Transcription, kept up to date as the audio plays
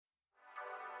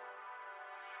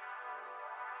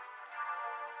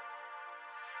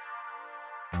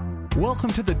Welcome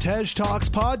to the Tej Talks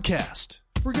podcast.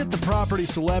 Forget the property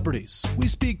celebrities. We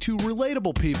speak to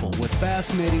relatable people with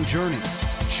fascinating journeys,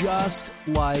 just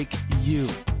like you.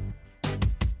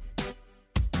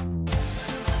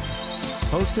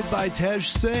 Hosted by Tej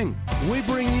Singh, we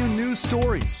bring you news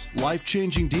stories,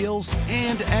 life-changing deals,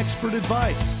 and expert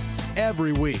advice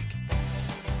every week.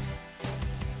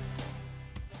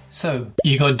 So,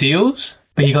 you got deals,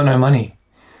 but you got no money.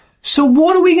 So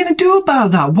what are we going to do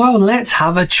about that? Well, let's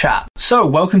have a chat. So,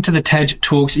 welcome to the Tej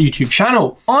Talks YouTube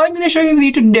channel. I'm going to share with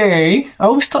you today, I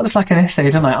always start this like an essay,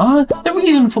 don't I? The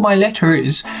reason for my letter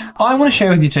is, I want to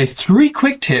share with you today 3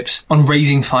 quick tips on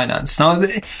raising finance. Now,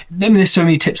 there's so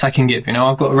many tips I can give,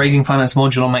 I've got a raising finance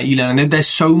module on my e-learning, and there's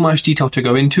so much detail to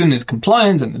go into, and there's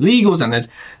compliance, and the legals, and there's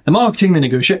the marketing, the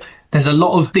negotiation. There's a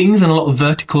lot of things and a lot of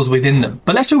verticals within them.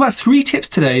 But let's talk about 3 tips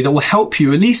today that will help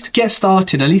you at least get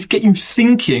started, at least get you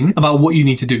thinking about what you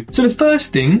need to do. So the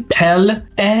first thing, tell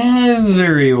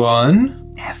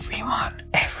everyone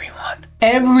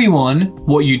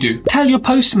what you do. Tell your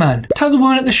postman. Tell the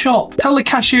woman at the shop. Tell the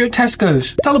cashier at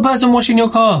Tesco's. Tell the person washing your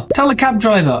car. Tell the cab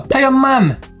driver. Tell your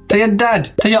mum. Tell your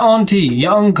dad, tell your auntie,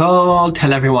 your uncle,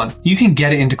 tell everyone. You can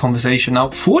get it into conversation. Now,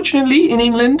 fortunately, in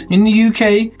England, in the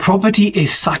UK, property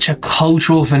is such a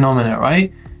cultural phenomenon,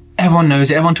 right? Everyone knows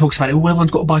it. Everyone talks about it. Oh,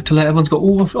 everyone's got a buy to let. Everyone's got,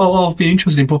 I've been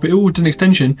interested in property. Oh, it's an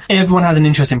extension. Everyone has an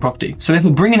interest in property. So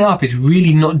therefore, bringing it up is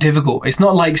really not difficult. It's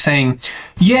not like saying,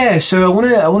 yeah, so I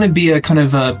want to be a kind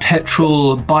of a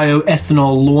petrol,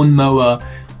 bioethanol lawnmower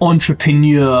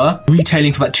entrepreneur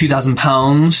retailing for about £2,000,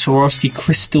 Swarovski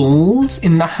crystals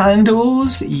in the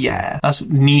handles. Yeah, that's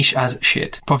niche as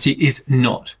shit. Property is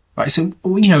not, right? So,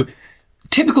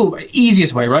 typical,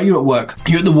 easiest way, right? You're at work.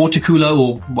 You're at the water cooler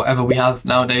or whatever we have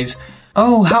nowadays.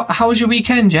 Oh, how was your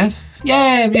weekend, Jeff?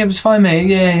 Yeah, it was fine, mate.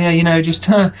 Yeah, just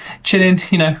chilling,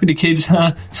 with the kids.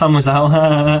 Sun was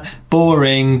out.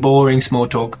 Boring small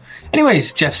talk.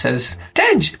 Anyways, Jeff says,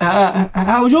 Tej,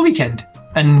 how was your weekend?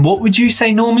 And what would you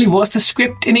say normally? What's the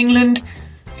script in England?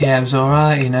 Yeah, it was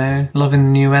alright, loving the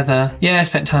new weather. Yeah, I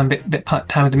spent bit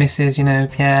time with the missus,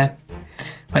 yeah.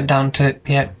 Went down to,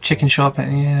 chicken shop,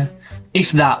 yeah.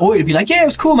 If that, or it'd be like, yeah, it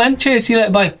was cool, man. Cheers, see you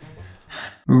later, bye.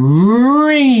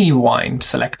 Rewind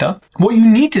selector. What you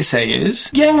need to say is,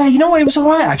 yeah, you know what, it was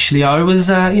alright actually. I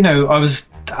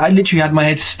literally had my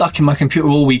head stuck in my computer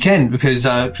all weekend because,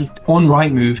 on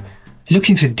Rightmove,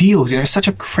 looking for deals. It's such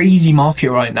a crazy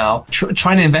market right now.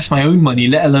 Trying to invest my own money,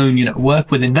 let alone,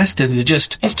 work with investors is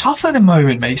it's tough at the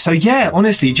moment, mate. So yeah,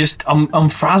 honestly, I'm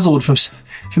frazzled from so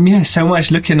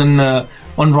much looking on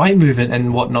Rightmove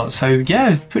and whatnot. So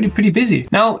yeah, pretty busy.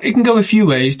 Now, it can go a few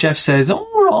ways. Jeff says, all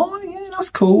right, yeah, that's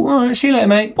cool. All right, see you later,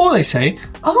 mate. Or they say,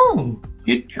 oh,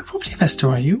 you're a property investor,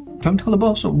 are you? Don't tell the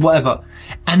boss or whatever.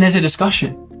 And there's a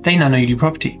discussion. They now know you do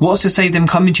property. What's to say them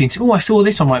coming to you and saying, oh, I saw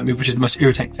this on Rightmove, which is the most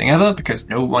irritating thing ever, because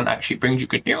no one actually brings you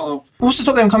good deals. What's to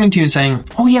stop them coming to you and saying,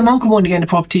 oh yeah, my uncle wanted to get into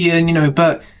property and,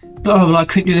 but blah, blah, blah, I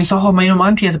couldn't do this. Oh, my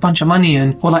auntie has a bunch of money.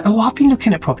 Or like, oh, I've been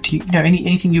looking at property.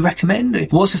 Anything you recommend?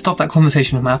 What's to stop that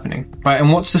conversation from happening? Right?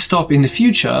 And what's to stop in the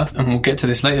future, and we'll get to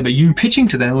this later, but you pitching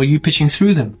to them or you pitching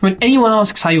through them? When anyone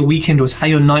asks how your weekend was, how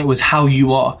your night was, how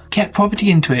you are, get property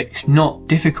into it. It's not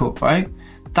difficult, right?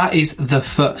 That is the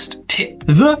first tip.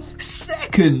 The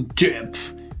second tip.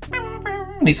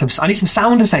 I need some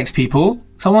sound effects, people.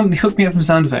 Someone hook me up with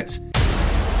sound effects.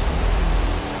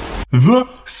 The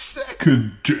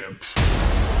second tip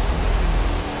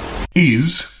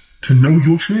is to know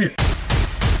your shit.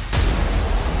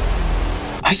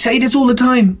 I say this all the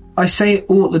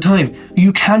time.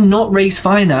 You cannot raise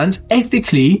finance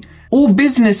ethically or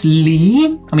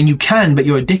businessly. I mean, you can, but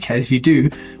you're a dickhead if you do,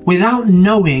 without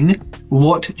knowing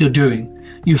what you're doing.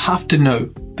 You have to know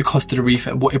the cost of the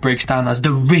refurb, what it breaks down as,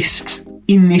 the risks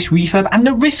in this refurb, and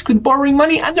the risk with borrowing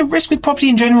money, and the risk with property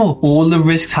in general. All the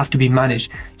risks have to be managed.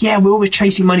 Yeah, we're always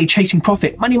chasing money, chasing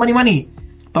profit. Money.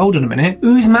 But hold on a minute.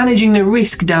 Who's managing the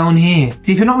risk down here?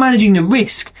 If you're not managing the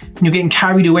risk, and you're getting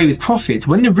carried away with profits,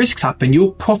 when the risks happen,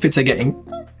 your profits are getting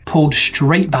pulled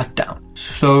straight back down.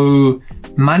 So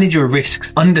manage your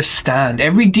risks. Understand.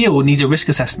 Every deal needs a risk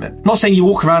assessment. I'm not saying you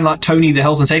walk around like Tony, the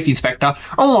health and safety inspector.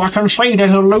 Oh, I can see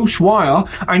there's a loose wire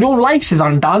and your lace is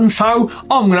undone, so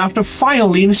I'm going to have to file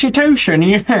the institution.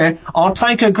 Yeah, I'll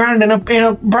take £1,000 in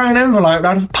a brown envelope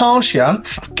out of pass you.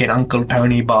 Fucking Uncle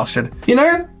Tony bastard.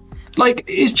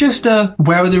 It's just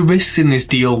where are the risks in this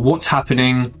deal? What's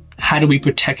happening? How do we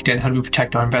protect it? How do we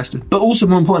protect our investors? But also,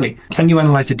 more importantly, can you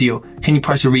analyze the deal? Can you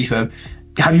price a refurb?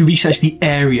 Have you researched the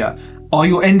area? Are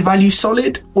your end values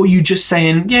solid? Or are you just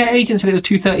saying, yeah, agent said it was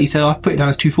 230, so I put it down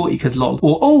as 240 because lol.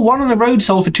 Or, oh, one on the road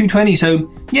sold for 220,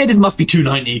 so yeah, this must be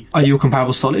 290. Are your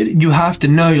comparables solid? You have to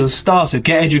know your stuff. So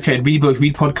get educated, read books,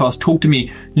 read podcasts, talk to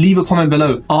me, leave a comment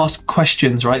below, ask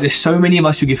questions, right? There's so many of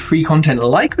us who give free content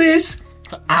like this.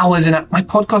 Hours in my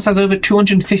podcast has over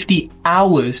 250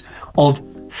 hours of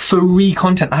free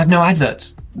content. I have no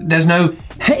adverts. There's no,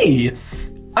 hey,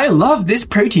 I love this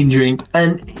protein drink.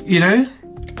 And, you know,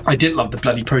 I didn't love the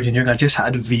bloody protein drink. I just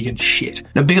had vegan shit.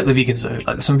 Now, big up the vegans though.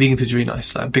 Like, some vegan food's really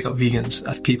nice. Like, big up vegans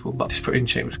as people. But this protein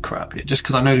shake was crap. Yeah, just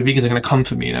because I know the vegans are going to come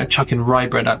for me, you know, chucking rye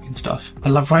bread at me and stuff. I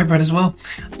love rye bread as well.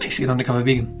 Basically, an undercover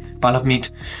vegan. But I love meat.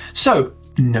 So,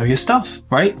 know your stuff,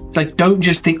 right? Like, don't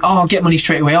just think, oh, I'll get money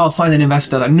straight away. I'll find an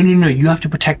investor. Like, no. You have to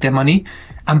protect their money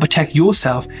and protect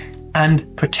yourself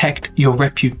and protect your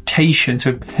reputation.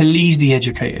 So please be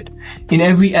educated. In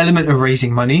every element of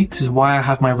raising money, this is why I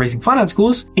have my Raising Finance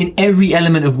course, in every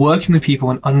element of working with people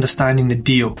and understanding the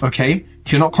deal, okay?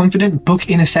 If you're not confident, book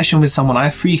in a session with someone. I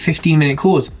have free 15-minute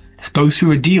calls. Let's go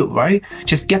through a deal, right?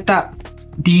 Just get that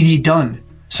BD done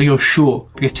so you're sure.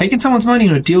 Because taking someone's money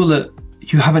on a deal that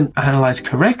you haven't analyzed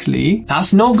correctly,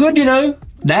 that's not good, you know?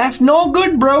 That's not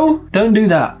good, bro. Don't do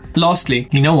that. Lastly,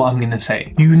 you know what I'm going to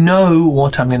say. You know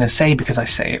what I'm going to say because I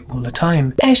say it all the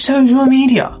time. It's social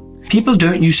media. People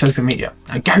don't use social media.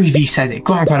 Gary Vee says it.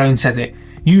 Grant Cardone says it.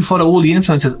 You follow all the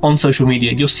influencers on social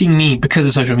media. You're seeing me because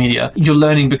of social media. You're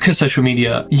learning because social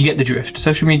media. You get the drift.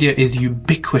 Social media is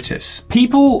ubiquitous.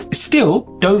 People still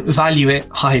don't value it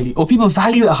highly, or people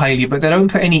value it highly, but they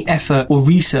don't put any effort or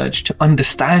research to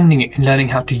understanding it and learning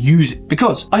how to use it.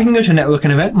 Because I can go to a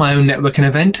networking event, my own networking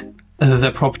event,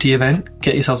 the property event,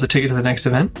 get yourselves a ticket to the next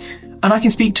event, and I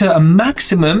can speak to a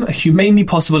maximum, humanely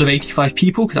possible, of 85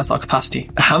 people, because that's our capacity.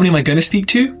 How many am I going to speak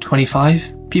to?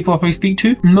 25 people I probably speak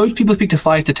to. Most people speak to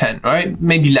 5 to 10, right?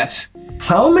 Maybe less.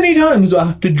 How many times do I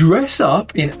have to dress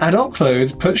up in adult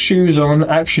clothes, put shoes on,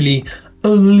 actually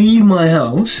leave my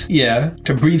house,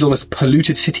 to breathe all this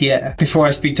polluted city air before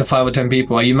I speak to 5 or 10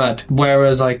 people? Are you mad?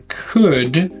 Whereas I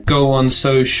could go on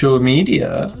social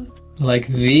media like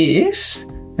this,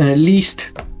 and at least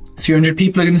 300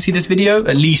 people are going to see this video.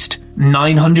 At least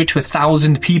 900 to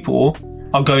 1,000 people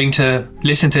are going to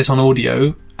listen to this on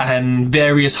audio, and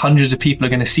various hundreds of people are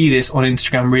going to see this on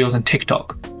Instagram Reels and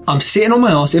TikTok. I'm sitting on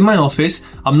my ass in my office.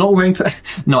 I'm not wearing...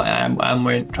 I'm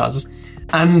wearing trousers.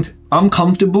 And I'm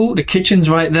comfortable. The kitchen's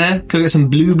right there. Could get some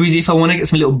blueberries if I want to get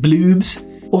some little bloobs.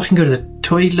 Or I can go to the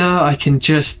toilet. I can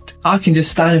just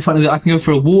stand in front of it. I can go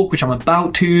for a walk, which I'm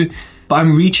about to. But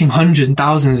I'm reaching hundreds and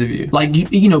thousands of you. Like,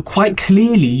 you know, quite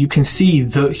clearly you can see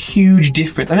the huge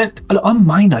difference. And I'm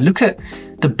minor. Look at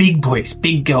the big boys,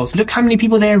 big girls. Look how many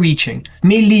people they're reaching.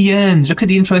 Millions. Look at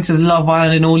the influencers, Love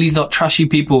Island, and all these trashy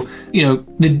people. You know,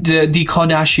 the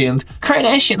Kardashians.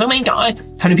 Kardashian, oh my God.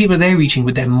 How many people are they reaching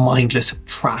with their mindless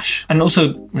trash? And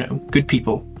also, you know, good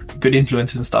people. Good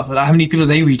influencers and stuff. How many people are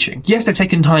they reaching? Yes, they've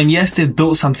taken time. Yes, they've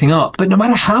built something up. But no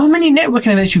matter how many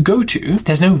networking events you go to,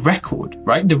 there's no record,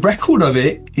 right? The record of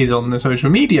it is on the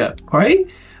social media, right?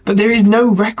 But there is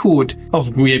no record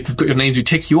of, we've got your names, we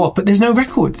tick you off, but there's no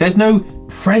record. There's no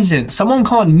presence. Someone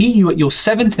can't meet you at your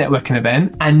 7th networking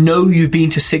event and know you've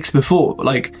been to 6 before.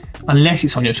 Like, unless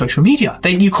it's on your social media.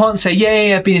 Then you can't say,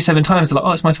 yeah, I've been here 7 times. They're like,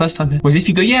 oh, it's my first time here. Whereas if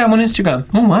you go, yeah, I'm on Instagram.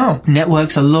 Oh, wow.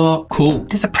 Networks a lot. Cool.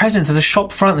 There's a presence. There's a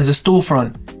shop front. There's a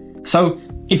storefront. So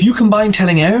if you combine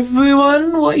telling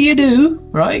everyone what you do,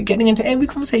 right, getting into every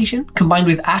conversation, combined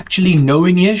with actually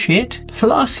knowing your shit,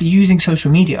 plus using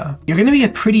social media, you're going to be a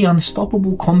pretty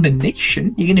unstoppable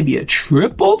combination. You're going to be a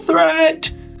triple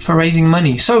threat for raising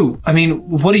money. So, I mean,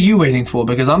 what are you waiting for?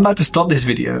 Because I'm about to stop this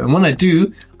video, and when I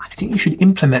do, I think you should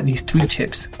implement these 3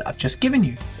 tips that I've just given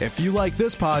you. If you like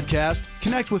this podcast,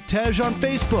 connect with Tej on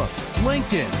Facebook,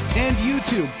 LinkedIn, and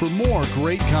YouTube for more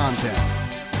great content.